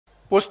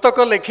पुस्तक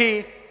लेखि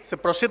से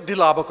प्रसिद्धि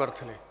लाभ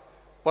करथिले।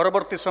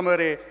 परवर्ती समय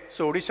रे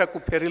से ओडिशा को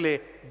फेरिले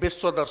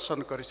विश्व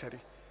दर्शन कर सारी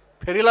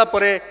फेरिला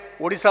परे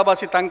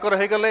ओडिशावासी तांकर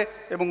हो गले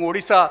एवं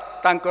ओडिशा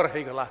तांकर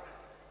हो गला।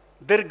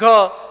 दीर्घ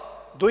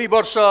 2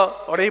 वर्ष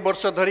 2.5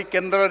 वर्ष धरी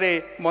केंद्र रे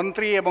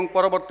मंत्री एवं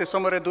परवर्ती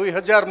समय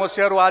 2000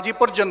 मसीह आज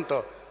पर्यंत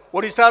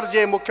ओडिशार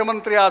जे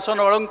मुख्यमंत्री आसन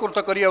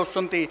अलंकृत करी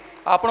आउछंती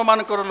आपण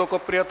मानकर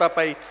लोकप्रियता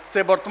पाई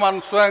से वर्तमान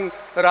स्वयं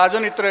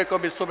राजनीतिर एक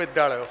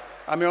विश्वविद्यालय।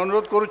 आम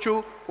अनुरोध करुचु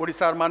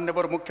ओडिशार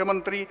माननीय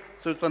मुख्यमंत्री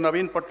श्रीयुत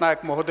नवीन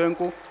पट्टनायक महोदय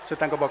को से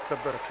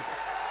वक्तव्य रखिए।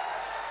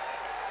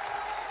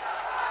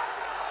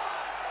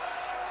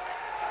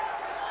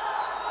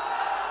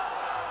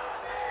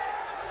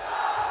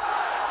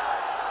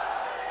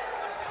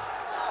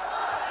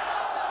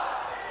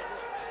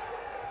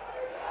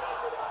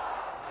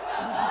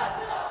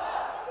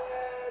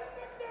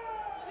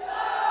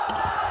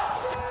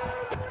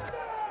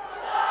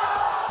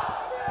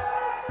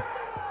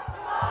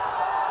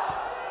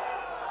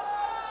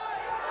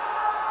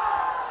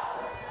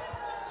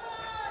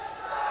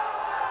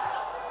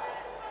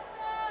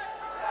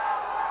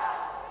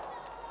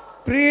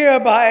 प्रिय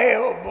भाई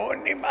हो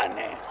बोनी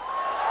माने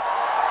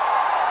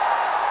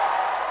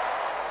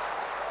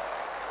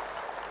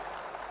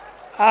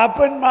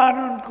आपन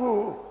मानुन को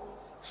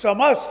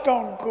समस्तों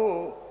को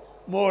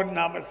मोर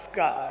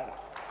नमस्कार।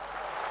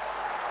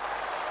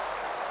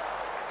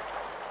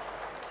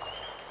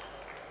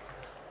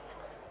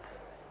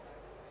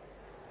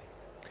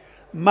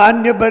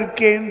 मान्यवर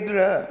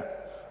केंद्र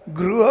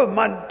गृह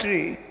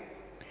मंत्री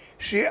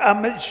श्री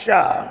अमित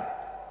शाह,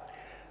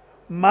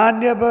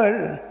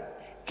 मान्यवर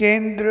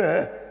केंद्र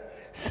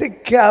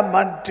शिक्षा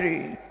मंत्री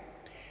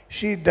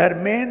श्री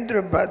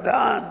धर्मेंद्र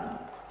प्रधान,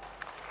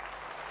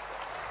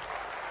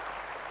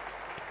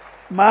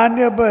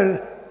 मान्यवर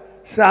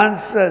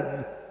सांसद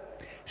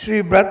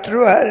श्री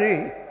भर्तृहरि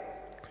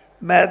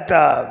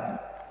मेहताब,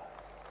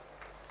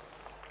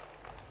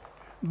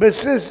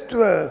 विशिष्ट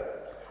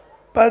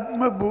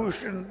पद्म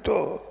भूषण तो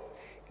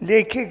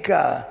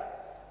लेखिका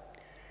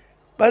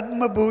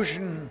पद्म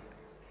भूषण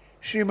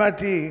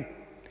श्रीमती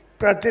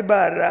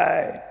प्रतिभा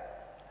राय,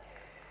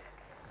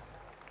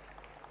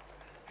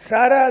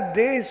 सारा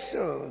देश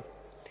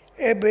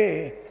एबे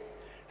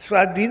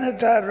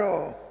स्वाधीनतार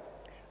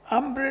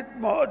अमृत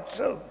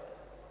महोत्सव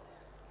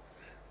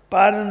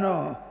पालन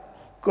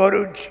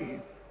करुछि।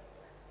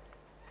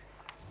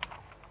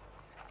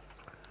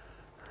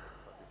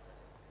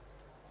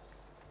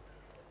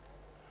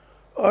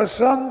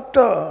 असंत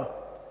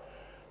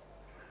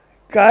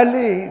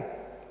काली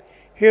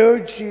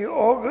हेउछि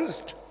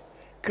अगस्ट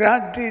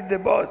क्रांति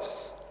दिवस।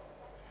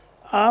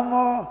 आम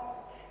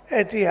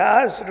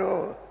इतिहास रो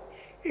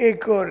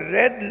एक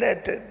रेड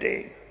लेटर डे।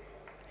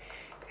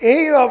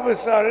 यही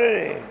अवसर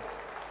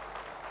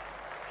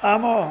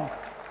आम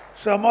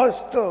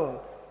समस्त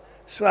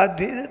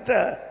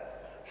स्वाधीनता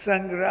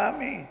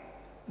संग्रामी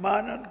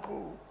मानन को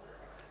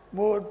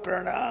मोर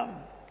प्रणाम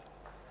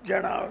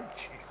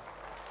जनाउछि।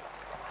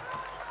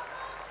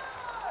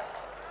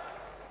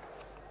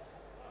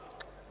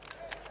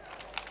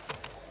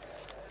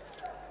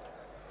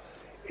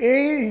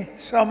 यही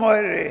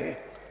समय रे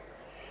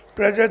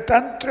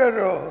प्रजातंत्र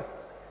रो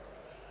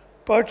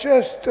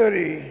 75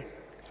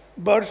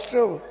 वर्ष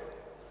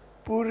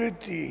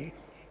पूर्ति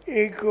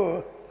एक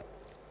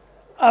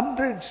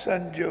अमृत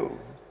संजोग।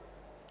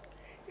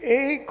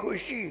 यही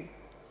खुशी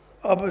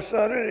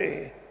अवसर रे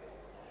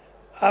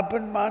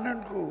अपन मानन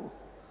को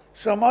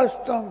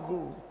समस्तों को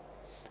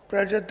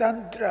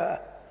प्रजातंत्र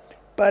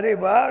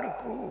परिवार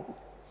को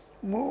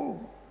मु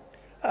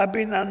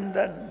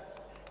अभिनंदन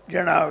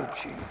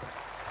जनाउछि।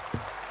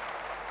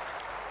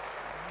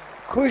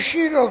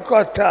 खुशी रो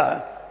कथा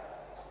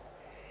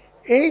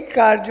यही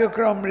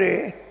कार्यक्रम रे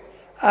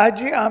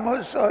आज आम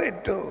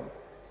सहित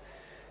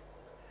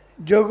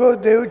जोग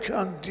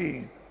देउछंती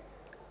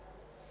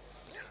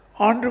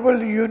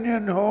honourable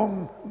union home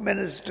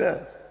minister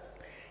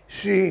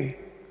Shri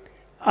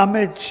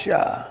Amit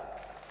Shah.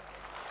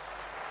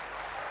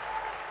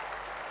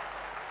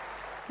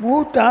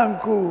 मु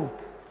तांकु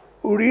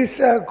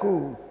उड़ीसा को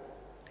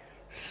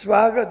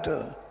स्वागत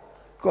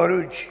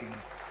करुछि।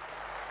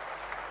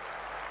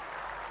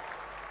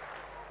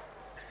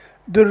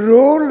 The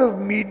role of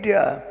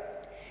media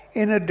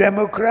in a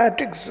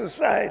democratic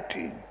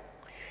society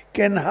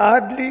can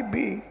hardly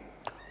be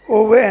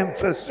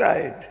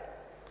overemphasized.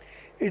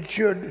 It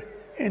should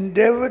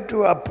endeavor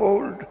to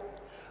uphold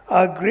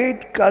our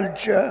great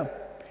culture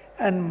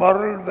and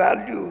moral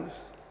values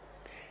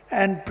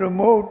and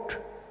promote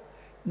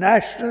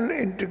national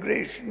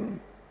integration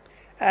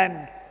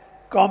and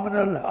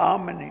communal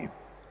harmony.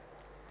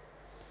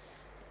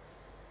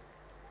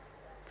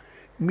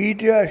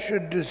 Media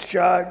should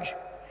discharge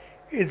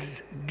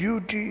its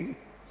duty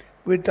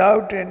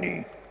without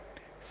any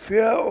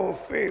fear or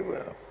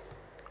favor.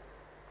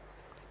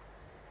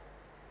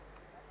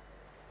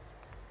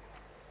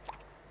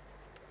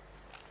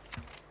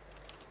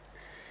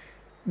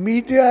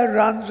 Media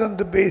runs on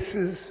the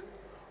basis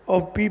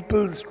of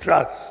people's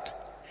trust.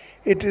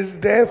 It is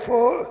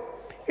therefore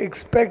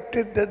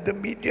expected that the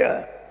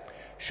media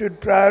should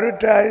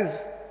prioritize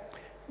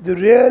the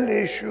real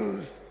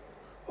issues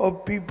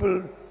of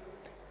people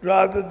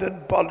rather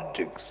than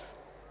politics.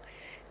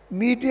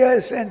 Media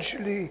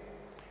essentially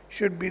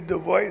should be the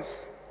voice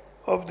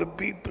of the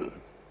people.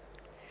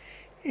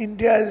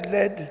 India is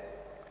led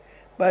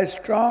by a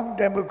strong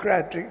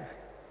democratic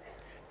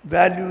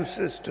value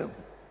system.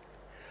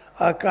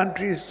 Our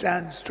country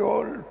stands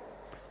tall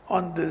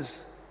on this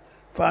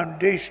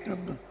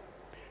foundational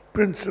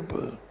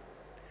principle.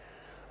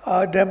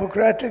 Our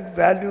democratic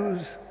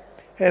values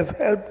have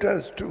helped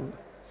us to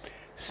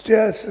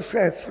steer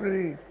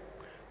successfully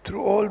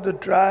through all the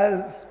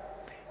trials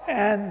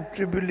and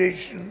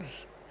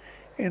tribulations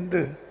in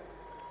the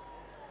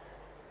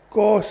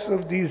course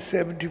of these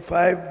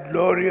 75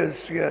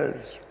 glorious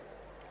years.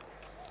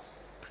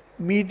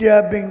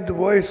 Media, being the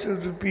voice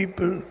of the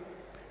people,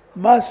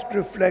 must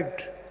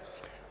reflect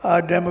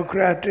our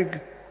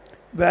democratic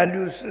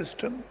value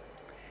system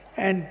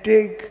and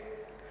take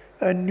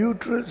a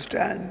neutral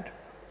stand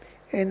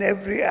in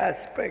every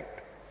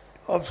aspect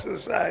of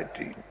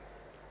society.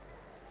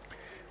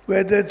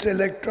 Whether it's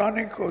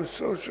electronic or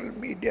social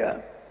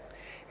media,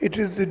 it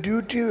is the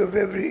duty of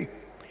every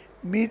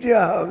media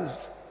house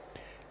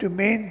to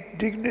maintain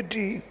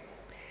dignity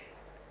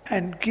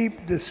and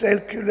keep the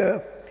secular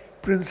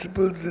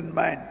principles in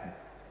mind.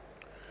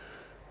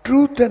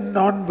 Truth and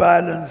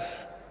non-violence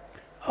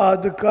are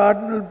the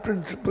cardinal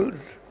principles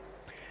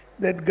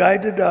that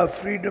guided our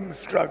freedom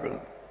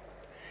struggle.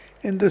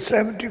 In the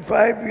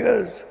 75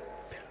 years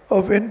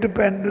of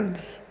independence,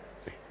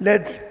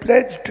 let's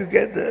pledge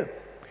together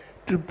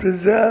to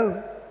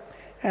preserve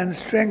and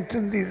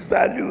strengthen these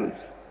values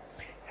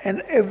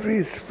in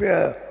every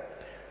sphere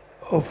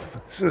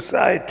of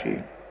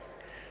society.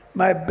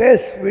 My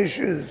best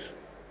wishes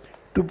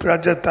to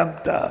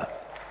Prajatantra.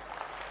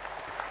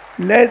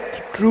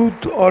 Let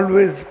truth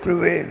always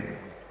prevail.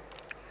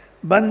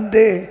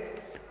 Bande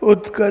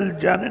Utkal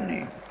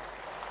Janani.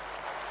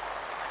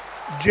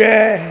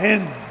 Jai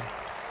Hind.